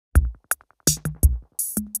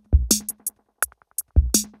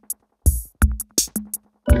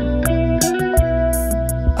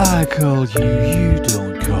I call you, you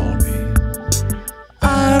don't call me.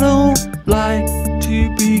 I don't like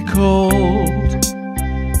to be called.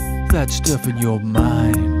 That stuff in your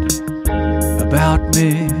mind about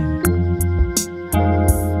me,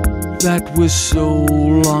 that was so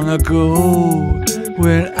long ago.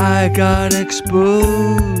 When I got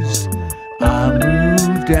exposed, I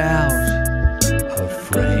moved out of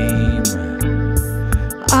frame.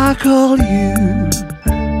 I call you,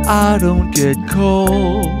 I don't get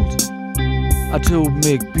called. I told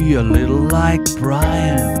Mick be a little like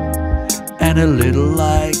Brian and a little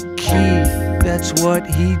like Keith. That's what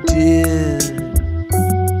he did.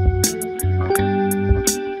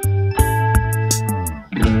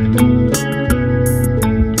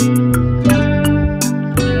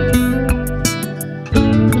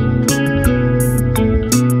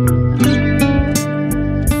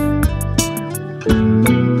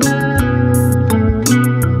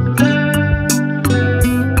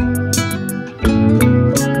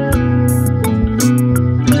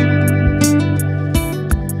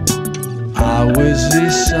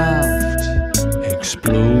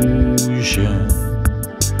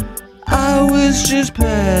 I was just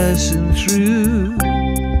passing through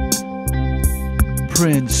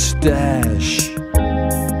Prince Stash,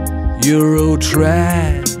 Euro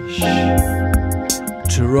trash,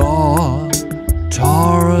 Tara,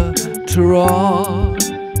 Tara, Tara.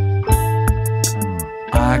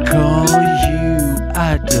 I call you,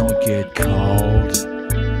 I don't get called,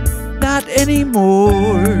 not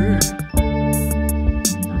anymore.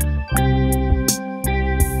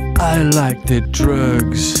 I like the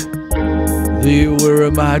drugs, they were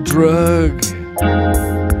my drug.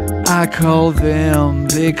 I call them,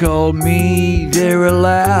 they call me, they're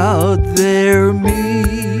allowed, they're me.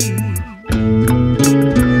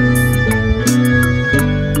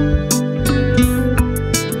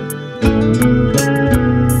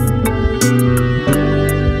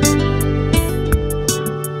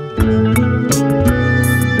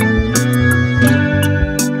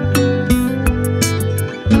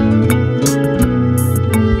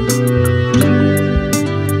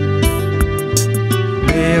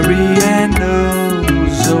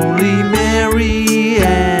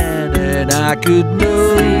 I could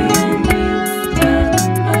know.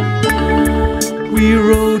 We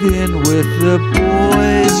rode in with the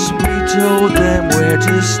boys, we told them where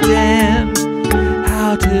to stand,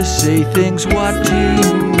 how to say things, what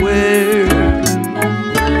to wear.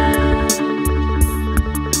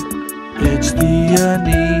 It's the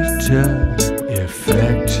Anita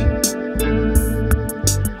Effect.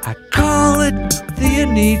 I call it the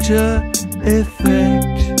Anita Effect.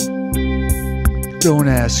 Don't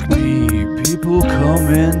ask me, people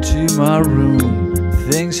come into my room.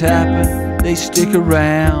 Things happen, they stick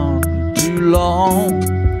around too long.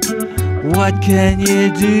 What can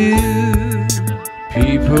you do?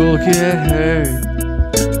 People get hurt,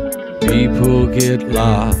 people get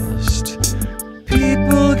lost,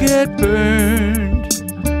 people get burned.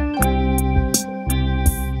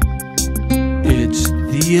 It's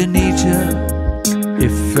the Anita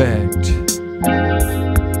Effect.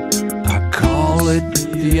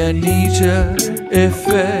 The Anita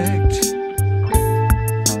Effect.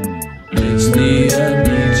 It's the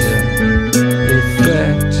Anita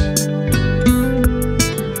Effect.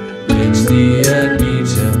 It's the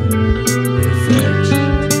Anita Effect.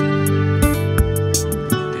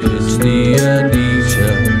 It's the Anita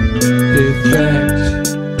Effect.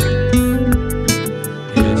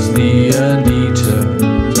 It's the Anita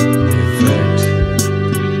Effect.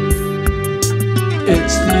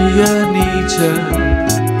 It's the Anita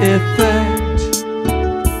Effect.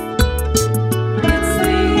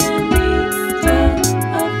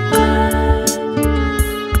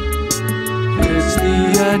 It's the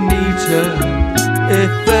Anita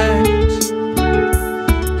Effect.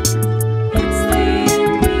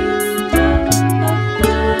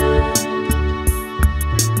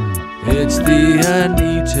 It's the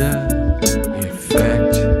Anita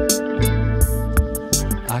Effect.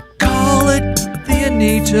 I call it the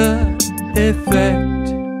Anita Effect.